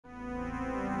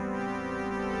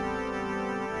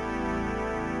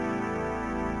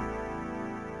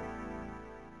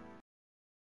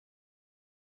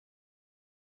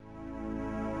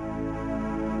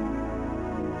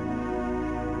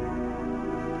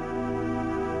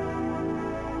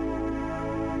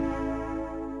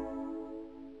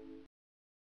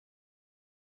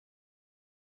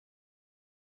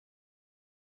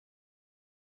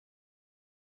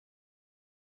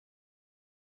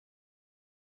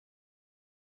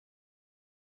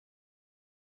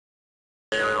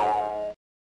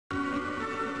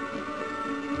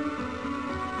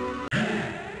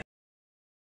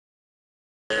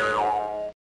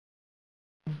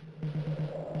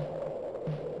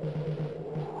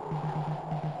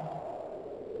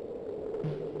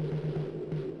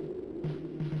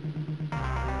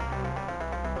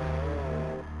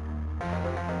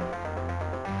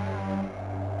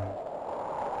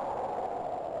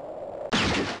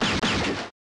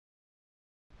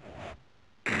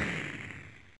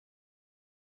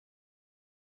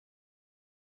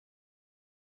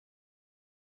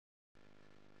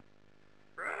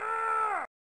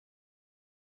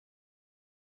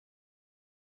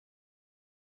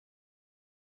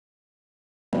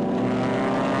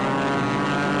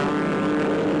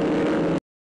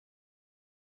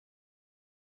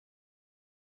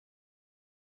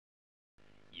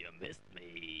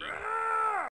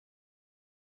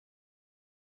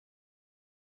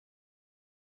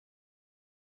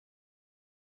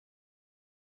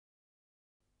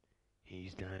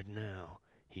He's done it now.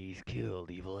 He's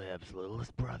killed Evil Eb's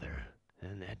littlest brother,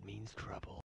 and that means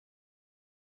trouble.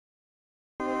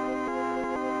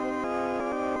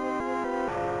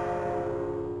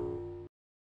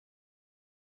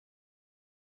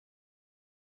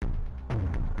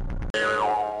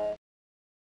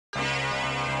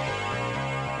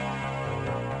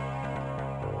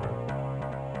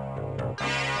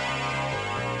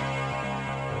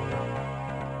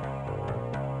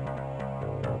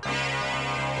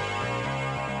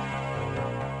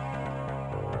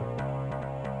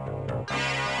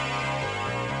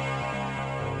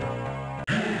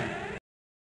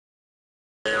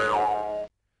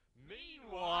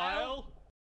 Meanwhile...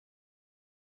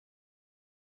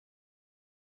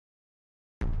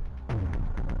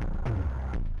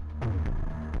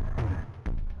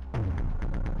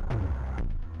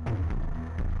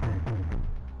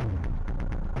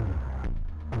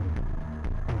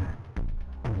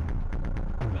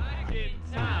 Back in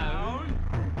town...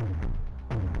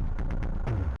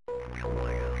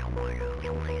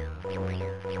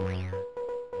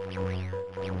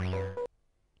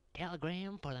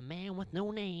 Telegram for the man with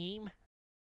no name.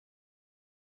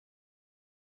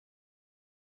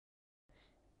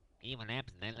 Evil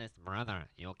Ab's littlest brother.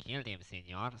 You killed him,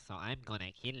 senor, so I'm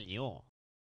gonna kill you. All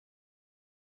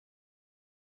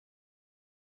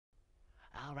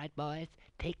right, boys,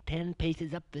 take 10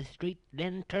 paces up the street,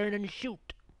 then turn and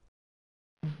shoot.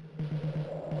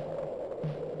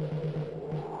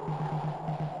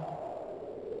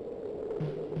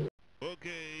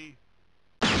 Okay.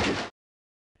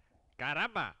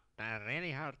 Caramba! That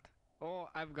really hurt. Oh,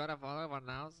 I've got to fall over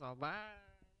now, so bye.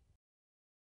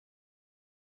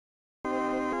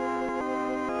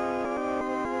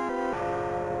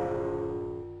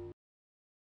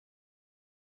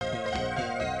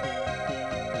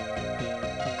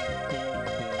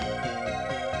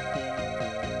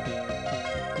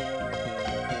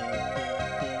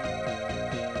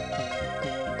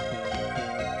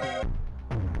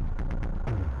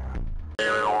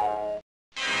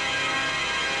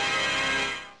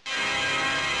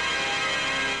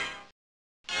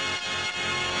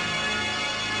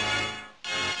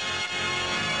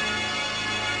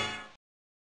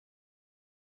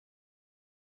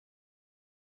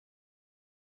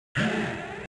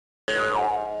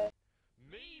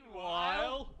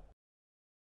 Meanwhile...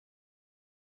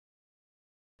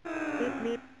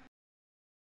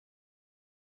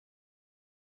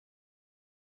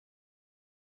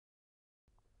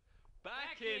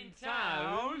 Back in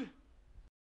town...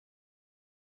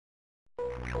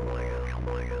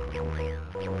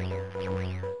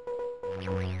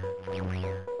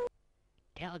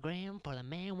 Telegram for the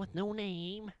man with no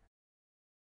name.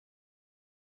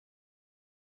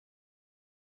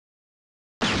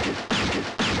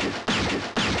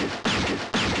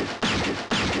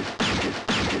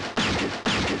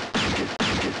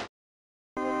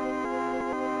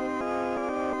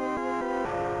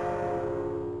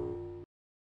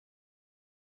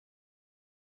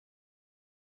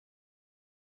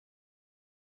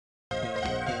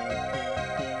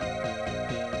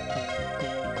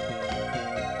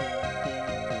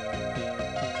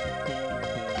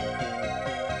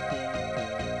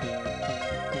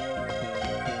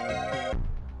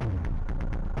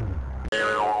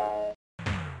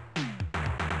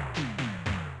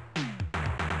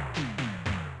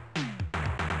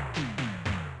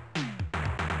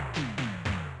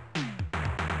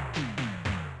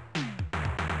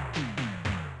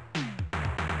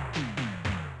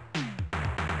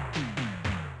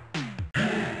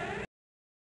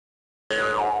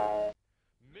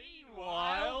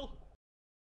 Meanwhile...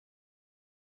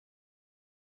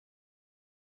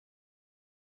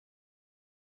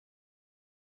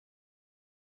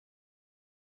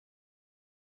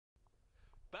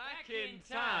 Back in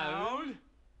town...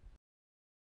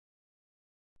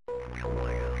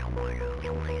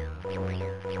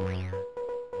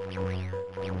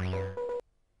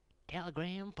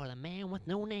 Telegram for the man with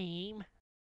no name.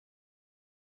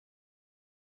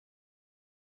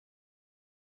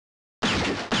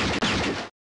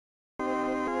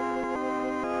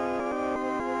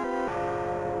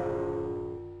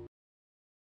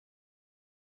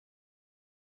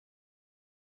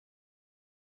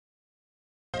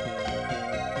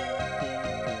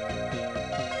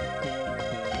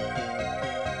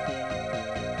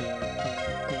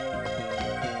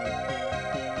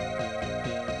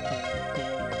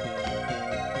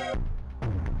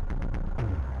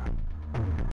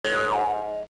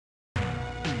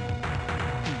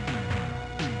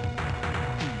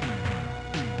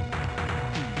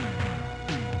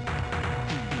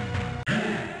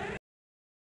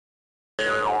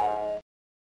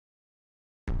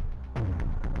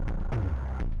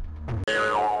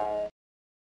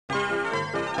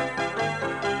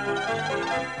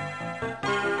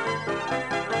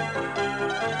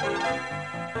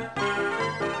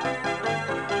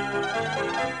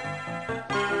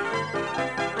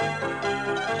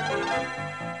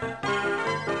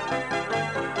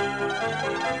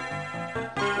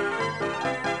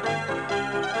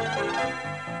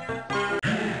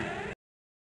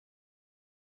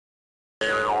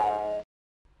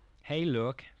 Hey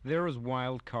look, there's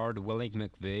wild card Willie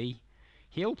McVee.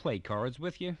 He'll play cards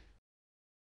with you.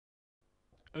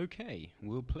 Okay,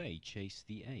 we'll play Chase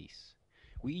the Ace.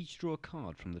 We each draw a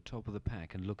card from the top of the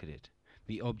pack and look at it.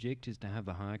 The object is to have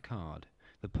the higher card.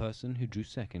 The person who drew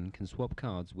second can swap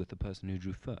cards with the person who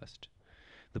drew first.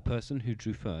 The person who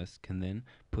drew first can then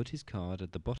put his card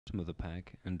at the bottom of the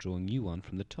pack and draw a new one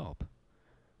from the top.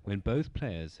 When both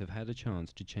players have had a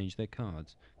chance to change their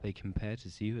cards, they compare to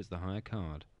see who has the higher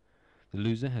card. The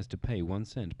loser has to pay 1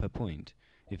 cent per point.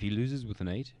 If he loses with an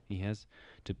 8, he has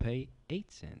to pay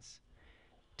 8 cents.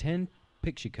 10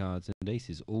 picture cards and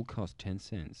aces all cost 10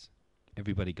 cents.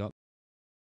 Everybody got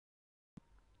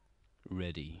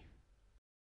ready.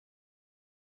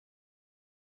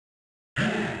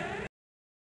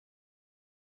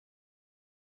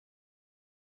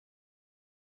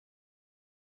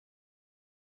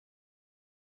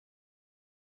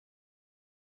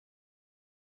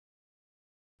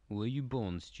 Were you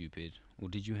born stupid, or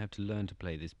did you have to learn to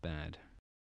play this bad?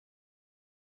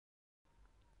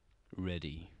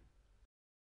 Ready.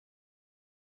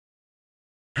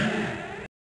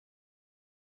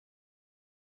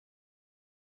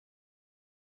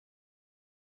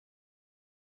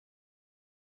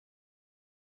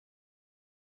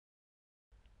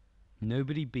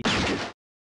 Nobody beat.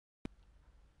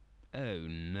 Oh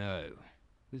no.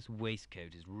 This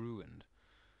waistcoat is ruined.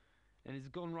 And it's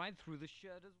gone right through the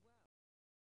shirt as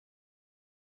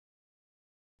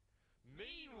well.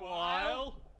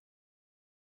 Meanwhile,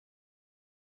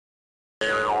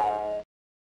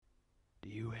 Do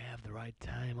you have the right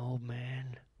time, old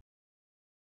man?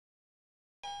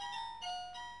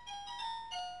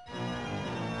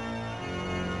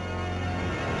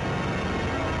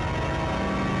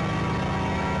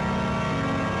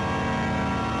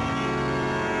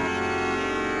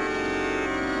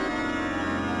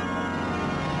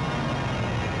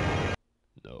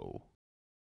 No.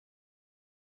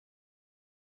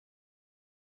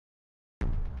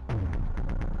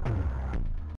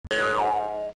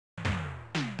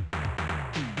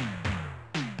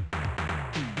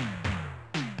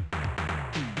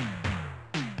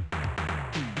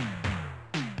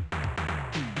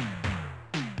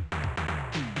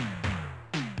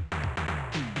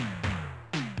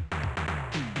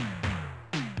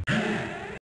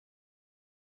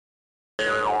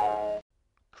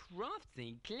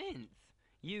 Crafty Clint,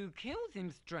 you killed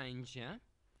him, stranger.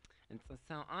 And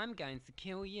so I'm going to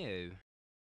kill you.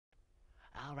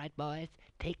 All right, boys,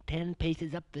 take 10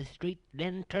 paces up the street,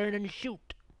 then turn and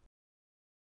shoot.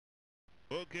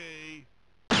 Okay.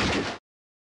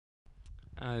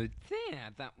 Oh dear,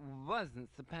 that wasn't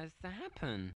supposed to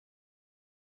happen.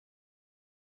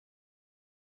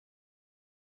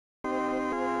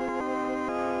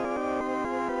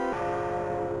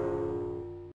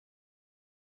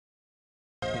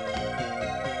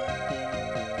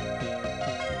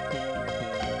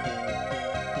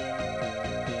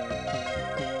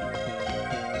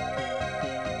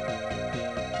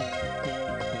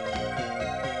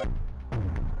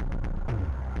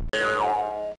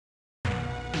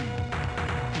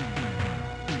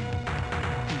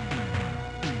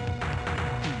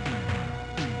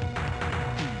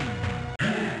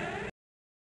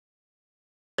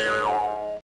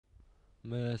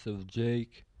 Massive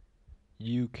Jake,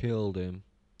 you killed him.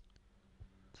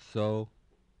 So,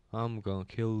 I'm gonna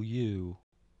kill you.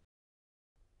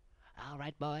 All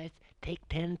right, boys, take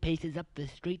 10 paces up the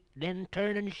street, then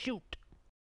turn and shoot.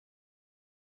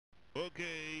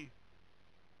 Okay.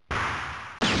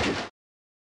 I'm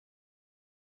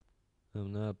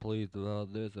not pleased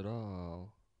about this at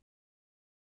all.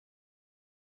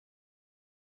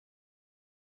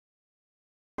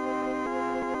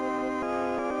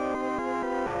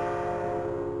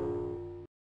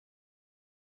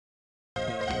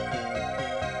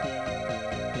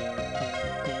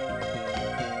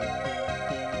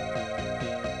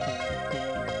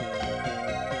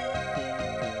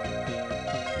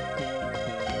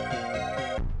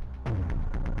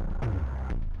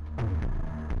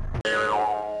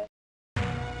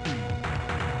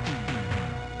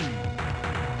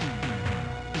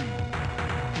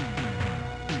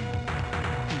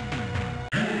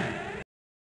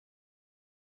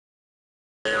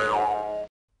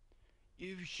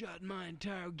 You've shot my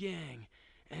entire gang,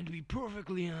 and to be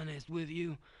perfectly honest with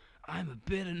you, I'm a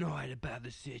bit annoyed about the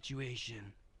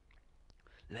situation.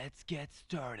 Let's get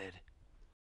started.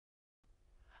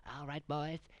 All right,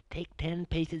 boys, take 10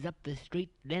 paces up the street,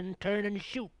 then turn and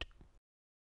shoot.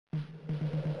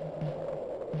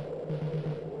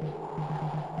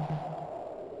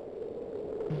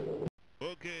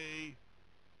 Okay.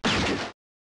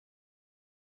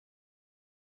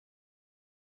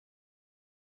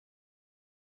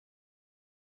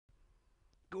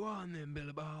 Go on then,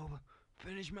 Billy Bob.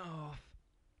 Finish me off.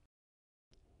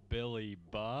 Billy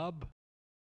Bob?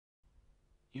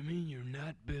 You mean you're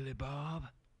not Billy Bob?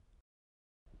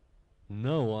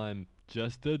 No, I'm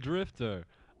just a drifter.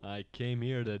 I came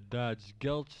here to Dodge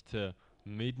Gulch to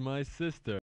meet my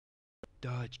sister.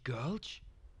 Dodge Gulch?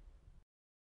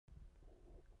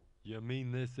 You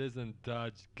mean this isn't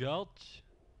Dodge Gulch?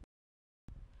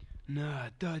 Nah,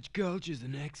 Dodge Gulch is the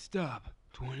next stop,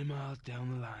 20 miles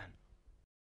down the line.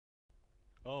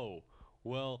 Oh,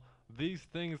 well, these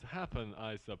things happen,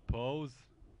 I suppose.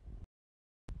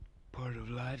 Part of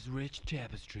life's rich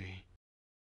tapestry.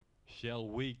 Shall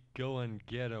we go and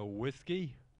get a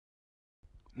whiskey?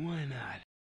 Why not?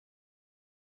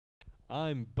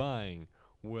 I'm buying.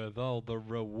 With all the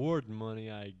reward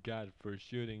money I got for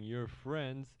shooting your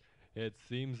friends, it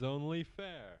seems only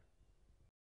fair.